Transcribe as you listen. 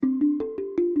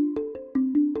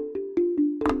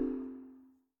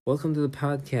Welcome to the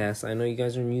podcast. I know you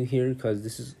guys are new here because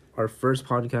this is our first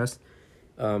podcast.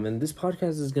 And this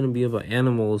podcast is going to be about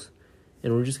animals.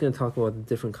 And we're just going to talk about the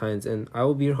different kinds. And I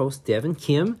will be your host, Devin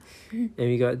Kim. And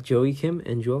we got Joey Kim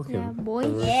and Joel Kim. Yeah, boy.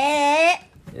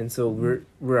 And so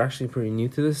we're actually pretty new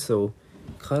to this. So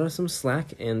cut us some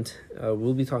slack. And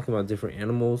we'll be talking about different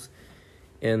animals.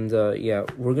 And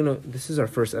this is our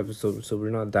first episode. So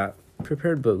we're not that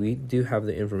prepared. But we do have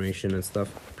the information and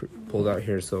stuff pulled out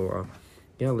here. So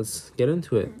let's get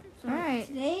into it. All right.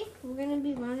 Today we're gonna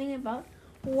be learning about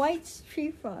white tree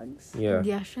frogs. Yeah.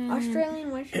 Australian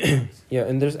white tree frogs. Yeah,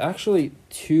 and there's actually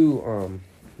two.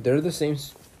 They're the same.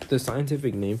 The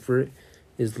scientific name for it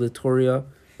is Litoria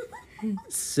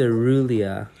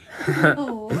caerulea.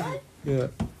 Oh, what? Yeah,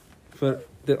 but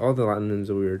all the Latin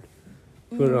names are weird.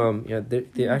 But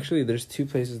they actually there's two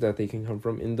places that they can come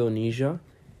from: Indonesia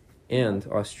and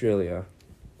Australia.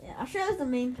 Yeah, Australia's the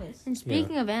main place. And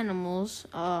speaking of animals,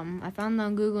 I found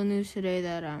on Google News today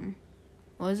that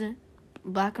what was it?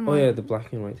 Black and white. Oh yeah, the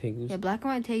black and white tegus. Yeah, black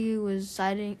and white tegu was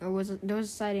there was a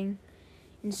sighting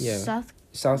in South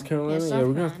Carolina. South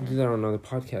We're gonna have to Carolina. do that on another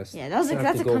podcast. Yeah, We're gonna have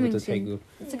that's to a go over coming the soon. tegu.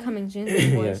 That's a coming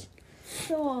soon, boys.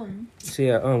 So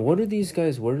What are these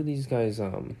guys? What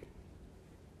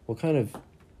kind of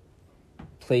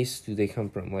place do they come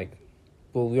from? Like,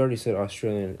 well, we already said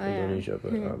Australia and Indonesia,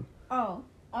 but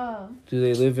do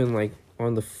they live in like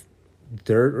on the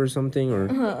dirt or something, or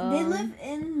they live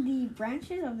in the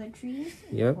branches of the trees.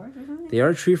 In Yep. the forest or something? they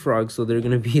are tree frogs, so they're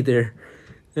gonna be there,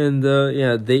 and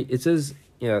so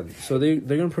they're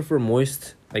gonna prefer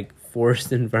moist like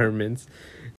forest environments,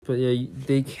 but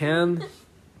they can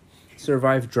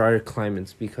survive drier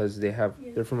climates because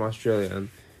they're from Australia and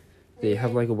they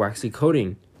have like a waxy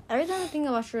coating. Every time I think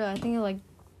of Australia, I think of like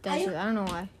desert. I don't know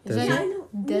why. Is Desert? that I know.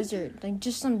 desert? Like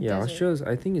just some Yeah, desert. Australia's.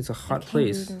 I think it's a hot Like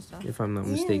place, kangaroos and stuff. if I'm not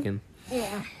Yeah. mistaken.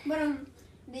 Yeah, but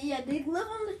they live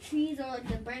on the trees or like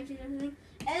the branches or something,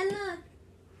 and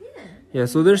Yeah,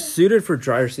 so they're suited for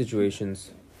drier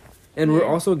situations. And we're Yeah.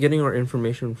 also getting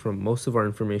most of our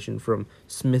information from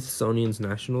Smithsonian's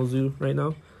National Zoo right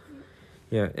now.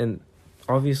 Yeah, and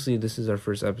obviously this is our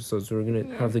first episode, so we're going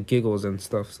to have the giggles and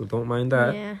stuff, so don't mind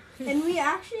that. Yeah. and we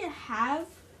actually have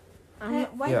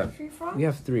white Yeah. tree frogs. We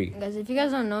have 3. Guys, if you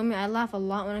guys don't know me, I laugh a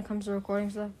lot when it comes to recording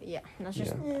stuff. Yeah, that's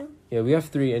just Yeah. Yeah, we have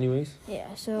 3 anyways.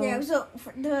 So Yeah, so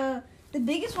for the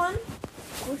biggest one,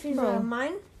 which is Bro.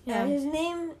 mine. Yeah. His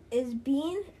name is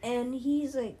Bean, and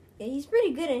he's he's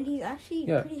pretty good, and he's actually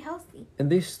Yeah. pretty healthy. And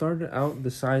they started out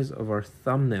the size of our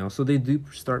thumbnail, so they do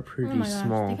start pretty oh my gosh,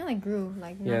 small. they kind of grew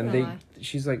like. Yeah, not and gonna lie.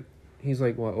 he's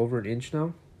like what, over an inch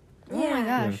now? Oh my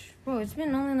Yeah. gosh, bro! It's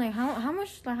been only like how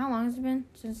long has it been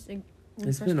since we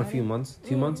It's first been a started? few months,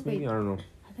 2 Yeah. months maybe, I don't know.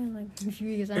 I think like a few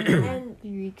weeks. I don't know. And A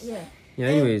few weeks. yeah, Yeah,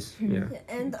 anyways, And- yeah.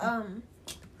 and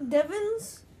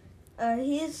Devin's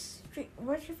his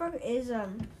what tree frog is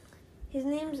his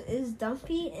name is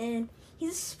Dumpy, and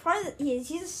he's probably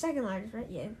he's the second largest, right?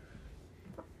 Yeah.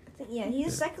 He's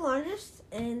the second largest,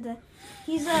 and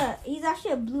he's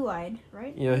actually a blue-eyed,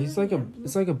 right? Yeah, he's like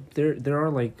there are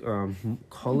like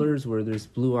colors where there's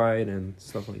blue-eyed and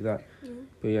stuff like that. Yeah.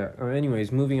 But yeah,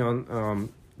 anyways, moving on.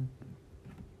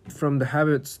 From the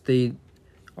habits, they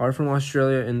are from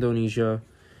Australia, Indonesia,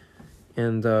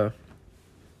 and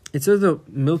it says the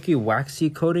milky waxy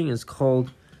coating is called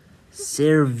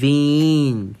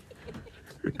cervine.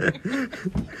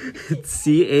 It's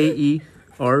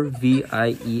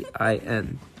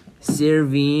CAERVIEIN.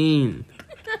 Cervine.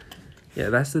 Yeah,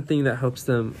 that's the thing that helps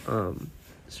them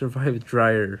survive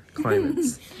drier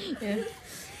climates. Yeah.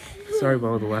 Sorry about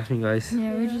all the laughing, guys.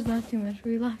 Yeah, we just laughed too much.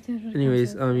 We laughed too much.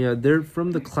 Anyways, they're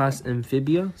from the class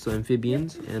Amphibia, so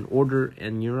amphibians, and order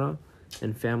Anura,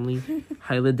 and family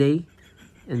Hylidae,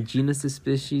 and genus of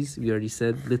species, we already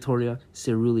said, Litoria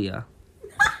caerulea.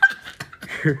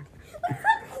 I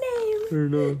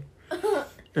don't know.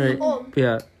 Alright, but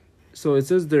yeah, so it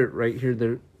says they're right here,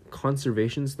 their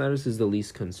conservation status is the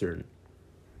least concern.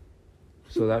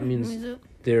 So that means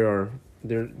they're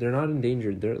not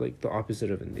endangered. They're like the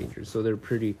opposite of endangered. So they're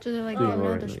pretty So they're like doing the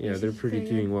well other right now. Yeah, they're pretty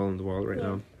species doing well in the wild right Yeah.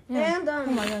 now. Yeah. And Oh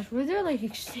my gosh, were there like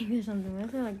extinct or something?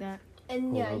 Was there like that?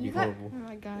 and That would be you got horrible. Oh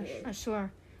my gosh, I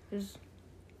swear. There's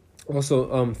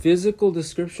Also, physical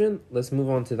description. Let's move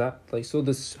on to that. Like, so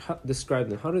describe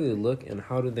them. How do they look, and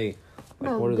how do they,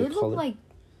 like, what are they the look colors? like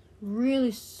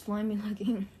really slimy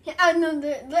looking. Yeah, no,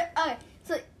 they're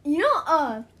so you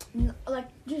know, like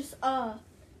just the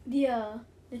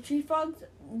tree frogs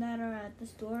that are at the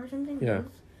store or something. Yeah.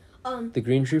 those, The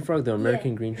green tree frog, the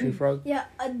American green tree frog. yeah,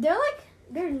 they're like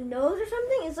their nose or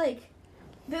something is like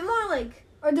a bit more like,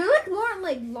 or they're like more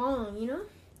like long, you know.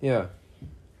 Yeah.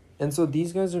 And so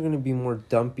these guys are gonna be more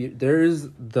dumpy. There is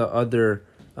the other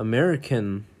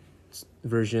American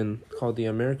version called the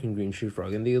American green tree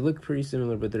frog, and they look pretty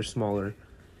similar, but they're smaller,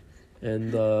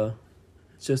 and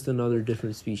it's just another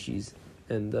different species.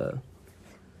 And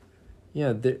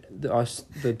yeah, the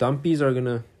dumpies are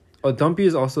gonna. Oh, dumpy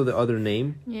is also the other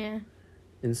name. Yeah.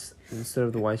 Instead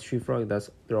of the white tree frog,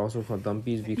 they're also called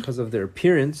dumpies because of their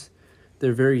appearance.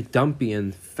 They're very dumpy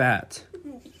and fat.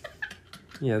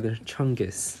 Yeah, they're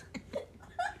chungus.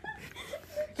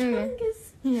 Okay.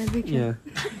 Yeah, big Yeah.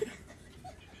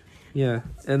 Yeah,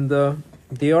 and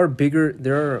they are bigger. They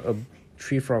are a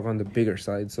tree frog on the bigger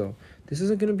side, so this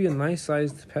isn't gonna be a nice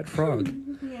sized pet frog.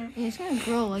 Yeah. Yeah, it's gonna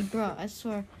grow, like, bro, I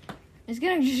swear. It's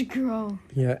gonna just grow.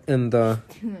 Yeah, and Too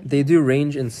much. they do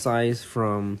range in size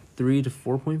from 3 to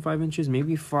 4.5 inches,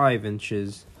 maybe 5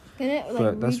 inches, Can it, like,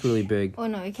 but that's reach- really big. Oh,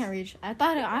 no, it can't reach. I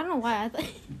don't know why. I thought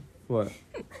What?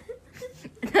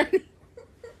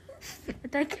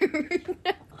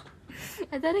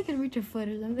 I thought it could reach a foot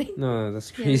or something. No,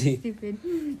 that's Yeah, crazy. that's stupid.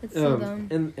 That's so dumb.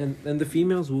 And the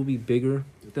females will be bigger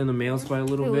than the males by a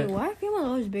little Wait, bit. why are females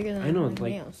always bigger than I know, like,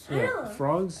 like males? yeah, know.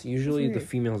 frogs usually the weird.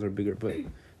 females are bigger, but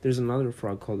there's another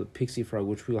frog called the pixie frog,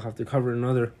 which we'll have to cover in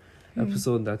another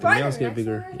episode. That the Probably males the get next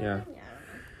bigger. one, Yeah.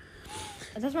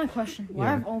 That's my question. Why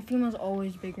Yeah. are all females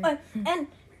always bigger? And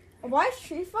white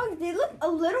tree frog, they look a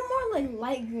little more like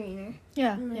light greener.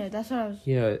 Yeah, that's what I was.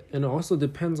 Yeah, and it also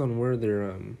depends on where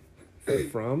they're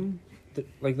from.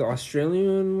 Like the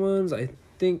Australian ones, I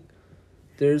think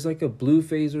there's like a blue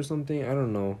phase or something. I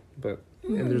don't know, but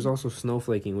and there's also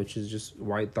snowflaking, which is just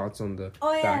white dots on the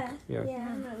Oh yeah. back. Yeah, Yeah,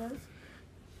 I know those.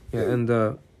 yeah,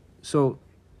 and so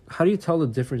how do you tell the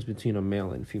difference between a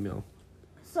male and female?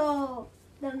 So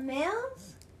the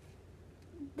males,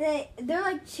 they're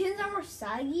like chins are more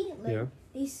saggy, like Yeah.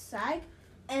 they sag,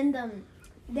 and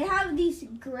they have these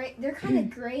gray. They're kind of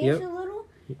grayish Yep. a little,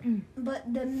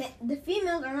 but the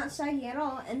females are not saggy at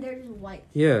all, and they're just white.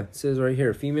 Yeah, it says right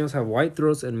here, females have white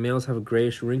throats and males have a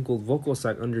grayish wrinkled vocal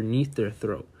sac underneath their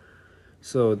throat.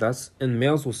 So and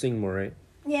males will sing more, right?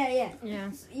 Yeah.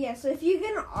 Yeah. So if you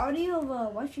get an audio of a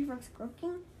white tree frog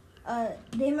croaking,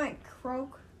 they might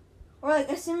croak, or like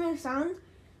a similar sound.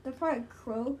 They'll probably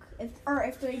croak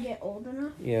if they get old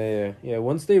enough. Yeah.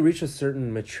 Once they reach a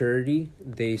certain maturity,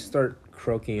 they start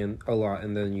croaking a lot,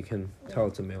 and then you can tell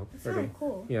it's a male. It's kind of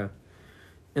cool. Yeah.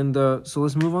 And so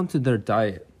let's move on to their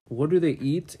diet. What do they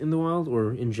eat in the wild,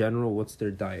 or in general, what's their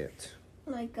diet?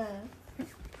 Like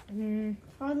Mm,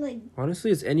 probably like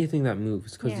Honestly, it's anything that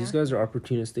moves, because Yeah. these guys are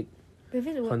opportunistic. but if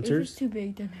it's Hunters? too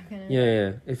big, then they're gonna.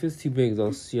 Yeah. If it's too big,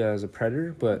 they'll see it as a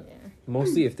predator, but Yeah.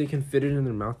 mostly if they can fit it in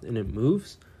their mouth and it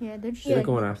moves, Yeah, they're just. they're like,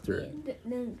 going after it.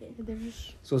 They're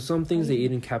just. So some things they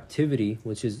eat in captivity,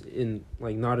 which is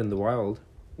not in the wild.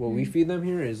 What we feed them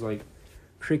here is like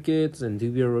crickets and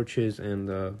dubia roaches and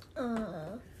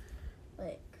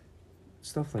like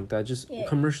stuff like that. Just Yeah.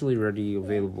 commercially ready,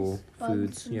 available bugs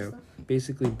foods. and Yeah, stuff.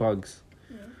 basically bugs.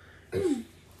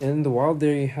 And in the wild,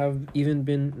 they have even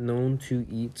been known to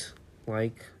eat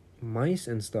like mice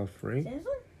and stuff, right?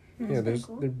 Seriously? Yeah, That's they're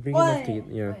cool. big enough to eat.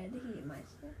 Oh, Yeah, they can eat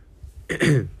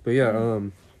mice. but yeah,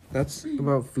 that's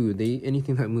about food. They eat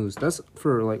anything that moves. That's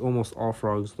for like almost all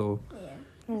frogs, though. Yeah,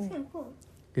 that's kind of cool.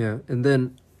 Yeah, and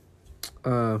then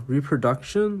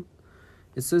reproduction.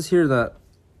 It says here that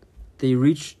they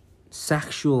reach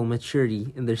sexual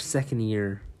maturity in their second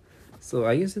year. So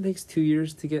I guess it takes 2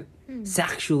 years to get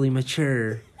sexually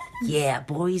mature. Yeah,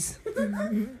 boys.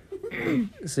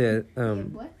 So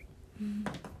What?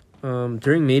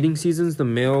 during mating seasons, the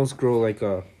males grow like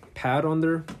a pad on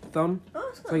their thumb. Oh,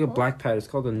 It's like a black pad. It's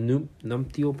called a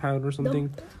nuptial pad or something.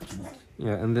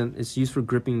 Yeah, and then it's used for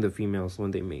gripping the females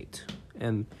when they mate.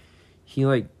 And he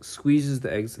like squeezes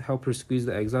the eggs, help her squeeze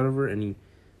the eggs out of her, and he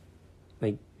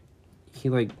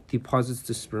deposits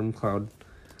the sperm cloud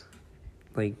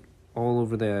like all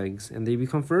over the eggs, and they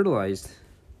become fertilized.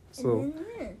 So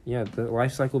yeah, the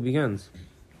life cycle begins.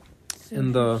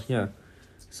 And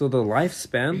so the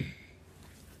lifespan,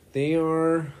 they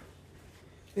have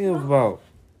about,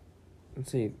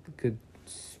 let's say, good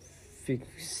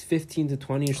 15 to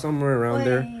 20 or somewhere around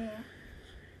there.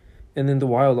 And in the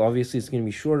wild, obviously, it's going to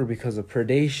be shorter because of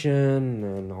predation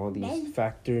and all these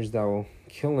factors that will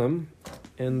kill them.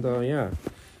 And Yeah,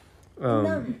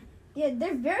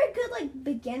 they're very good like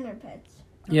beginner pets.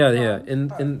 yeah.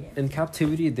 In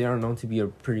captivity, they are known to be a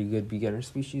pretty good beginner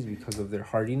species because of their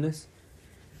hardiness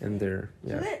and their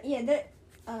So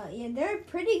they're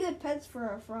pretty good pets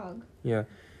for a frog. Yeah,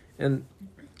 and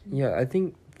yeah, I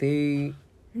think they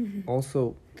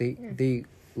also they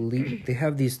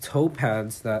have these toe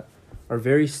pads that are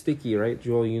very sticky, right,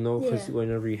 Joel? You know, because Yeah.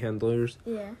 whenever you handle yours.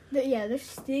 They're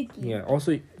sticky. Yeah.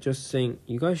 Also, just saying,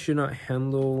 you guys should not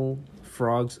handle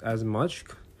frogs as much.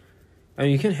 I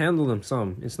mean, you can handle them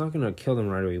some. It's not gonna kill them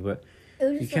right away, but It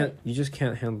was you just can't. You just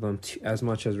can't handle them as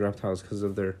much as reptiles because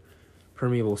of their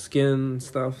permeable skin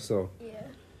stuff. So yeah.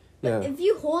 yeah, But if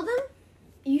you hold them,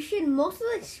 you should mostly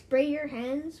like spray your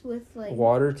hands with like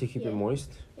water to keep it yeah.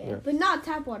 moist. Yeah. But not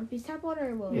tap water because tap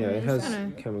water will. Yeah, it it's has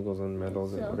kinda- chemicals and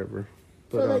metals and So- whatever.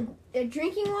 So But like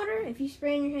drinking water, if you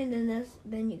spray in your hand,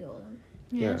 then you go with them.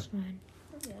 Yeah. That's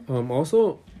fine.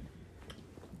 also,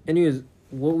 anyways,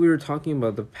 what we were talking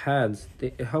about, the pads,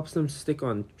 it helps them stick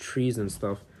on trees and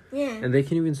stuff, Yeah. and they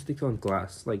can even stick on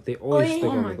glass. Like they always yeah, stick yeah.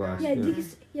 on Oh the my glass. God. Yeah,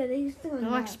 Yeah. they can stick on They're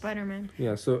like glass. Spider-Man.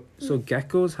 Yeah, so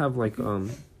geckos have like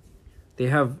they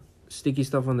have sticky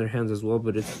stuff on their hands as well,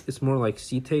 but it's more like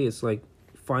setae. It's like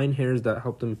fine hairs that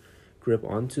help them grip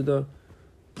onto the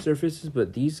surfaces,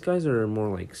 but these guys are more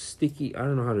like sticky. I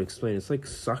don't know how to explain. It's like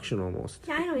suction almost.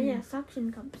 Yeah, I know. Yeah,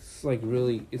 suction cups. It's like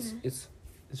really it's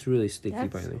really sticky by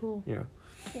That's the cool. Yeah.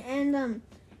 And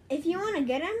if you want to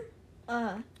get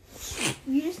them,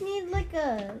 you just need like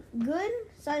a good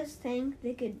sized tank.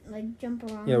 They could like jump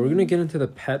around. Yeah, we're gonna get into the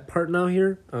pet part now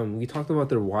here. We talked about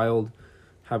their wild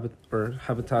habitats We're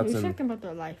and talking about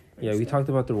their life. yeah, we talked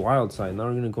about their wild side. Now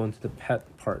we're gonna go into the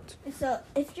pet part. So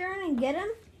if you're gonna get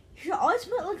them, you should always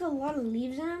put like a lot of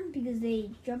leaves in them because they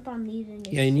jump on leaves and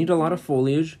get Yeah, you need a sick. lot of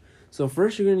foliage. So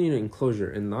first you're gonna need an enclosure,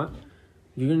 and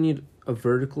you're gonna need a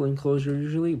vertical enclosure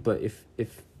usually. But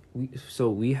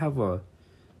we have a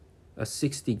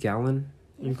 60-gallon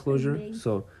Yeah, it's enclosure, pretty big.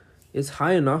 so it's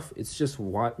high enough. It's just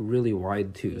really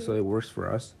wide too, so it works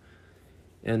for us.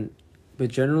 But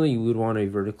generally you would want a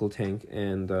vertical tank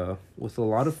and with a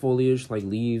lot of foliage like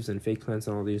leaves and fake plants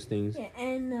and all these things. Yeah,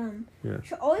 and Yeah. you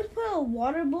should always put a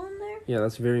water bowl in there. Yeah,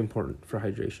 that's very important for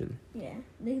hydration. Yeah,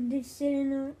 they sit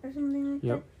in or something like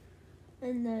Yep.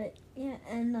 that.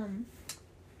 And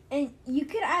and you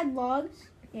could add logs.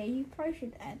 Yeah, you probably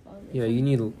should add logs. or Yeah, you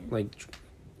need something. like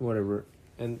whatever,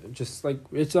 and just like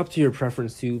it's up to your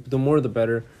preference too. The more the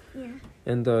better. Yeah.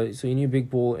 And so you need a big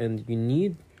bowl, and you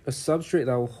need a substrate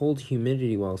that will hold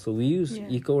humidity well. So we use Yeah.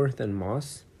 Eco Earth and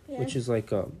moss, Yeah. which is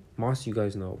like moss. You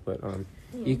guys know, but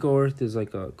yeah. Eco Earth is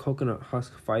like a coconut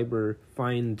husk fiber,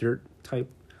 fine dirt type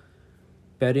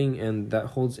bedding, and that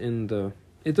holds in the.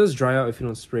 It does dry out if you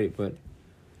don't spray it, but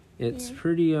it's Yeah.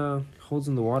 pretty holds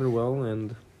in the water well,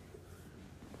 and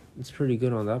it's pretty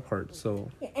good on that part. So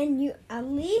Yeah, and you at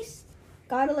least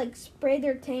gotta like spray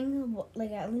their tank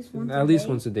like at least once. at a least day.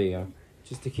 once a day, yeah,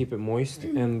 just to keep it moist.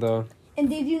 And And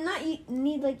they do not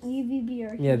need like UVB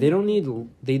or. yeah, they don't need.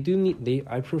 They do need.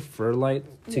 I prefer light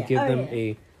to Yeah. give Oh, them yeah.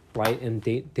 a light and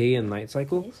day and night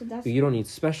cycle. Okay, so that's. But you don't need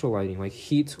special lighting like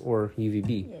heat or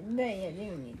UVB. Yeah, they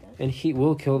don't need that. And heat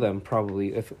will kill them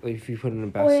probably if you put in a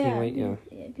basking light. Yeah.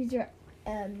 Yeah, because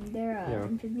they're Yeah.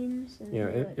 amphibians. And Yeah,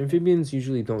 they're, like, amphibians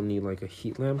usually don't need like a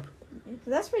heat lamp. so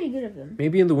that's pretty good of them.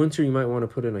 Maybe in the winter you might want to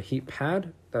put in a heat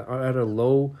pad that are at a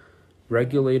low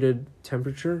regulated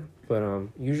temperature, but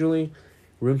usually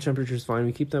room temperature is fine.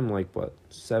 We keep them like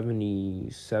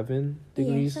 77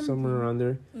 degrees, something. somewhere around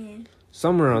there. Yeah.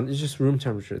 Somewhere around, it's just room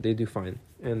temperature. They do fine,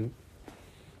 and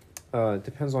it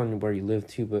depends on where you live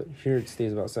too. But here it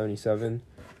stays about 77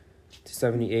 to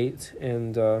 78,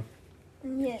 and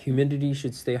Yeah. humidity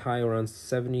should stay high around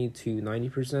 70 to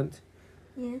 90%.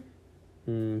 Yeah.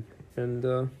 And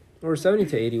or 70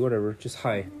 to 80, whatever, just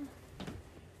high.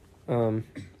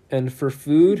 And for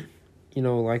food,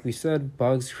 like we said,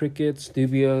 bugs, crickets,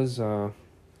 dubias,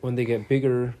 when they get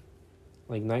bigger,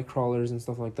 like night crawlers and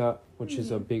stuff like that, which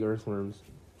is big earthworms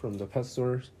from the pet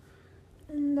stores.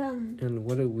 And And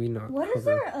what did we not what cover? is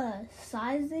their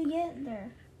size they get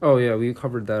there? Oh yeah, we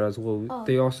covered that as well. Oh.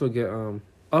 They also get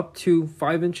up to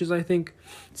 5 inches, I think.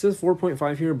 It says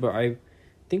 4.5 here, but I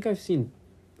think I've seen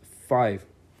 5.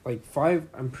 Like 5,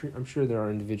 I'm sure there are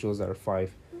individuals that are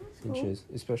 5 That's cool. inches,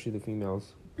 especially the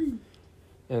females.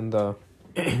 And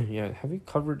yeah, have we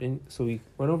covered so we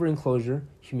went over enclosure,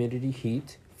 humidity,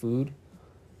 heat, food.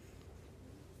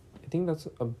 I think that's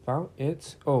about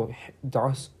it. Oh,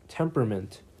 DOS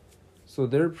temperament. So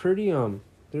they're pretty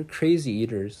they're crazy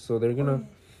eaters. So they're gonna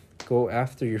go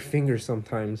after your finger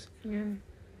sometimes. Yeah.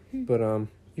 But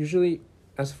usually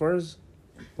as far as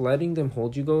letting them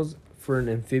hold you goes, for an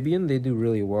amphibian they do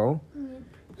really well.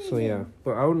 So yeah,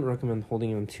 but I wouldn't recommend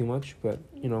holding them too much, but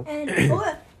And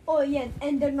yeah,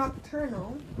 and they're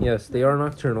nocturnal, yes, they are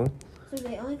nocturnal. so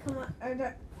they only come out. Are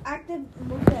they active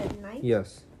mostly at night?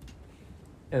 Yes.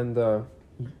 And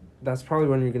that's probably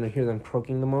when you're going to hear them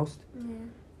croaking the most, Yeah.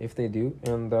 if they do.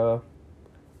 And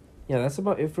yeah, that's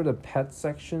about it for the pet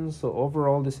section. So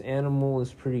overall, this animal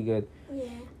is pretty good. Yeah.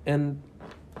 And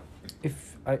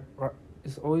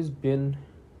it's always been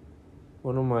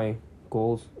one of my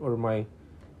goals or my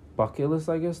bucket list,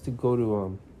 I guess, to go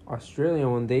to Australia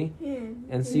one day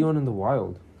and see one in the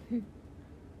wild.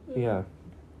 Yeah.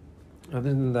 Other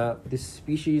than that, this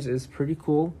species is pretty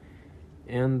cool,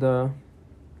 and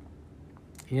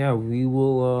yeah, we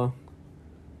will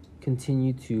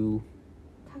continue to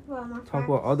talk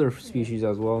about other species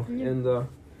as well. And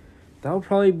that'll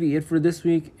probably be it for this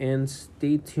week, and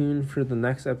stay tuned for the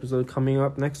next episode coming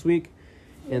up next week.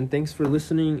 And thanks for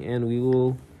listening, and we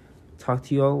will talk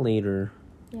to you all later.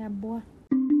 Yeah, boy.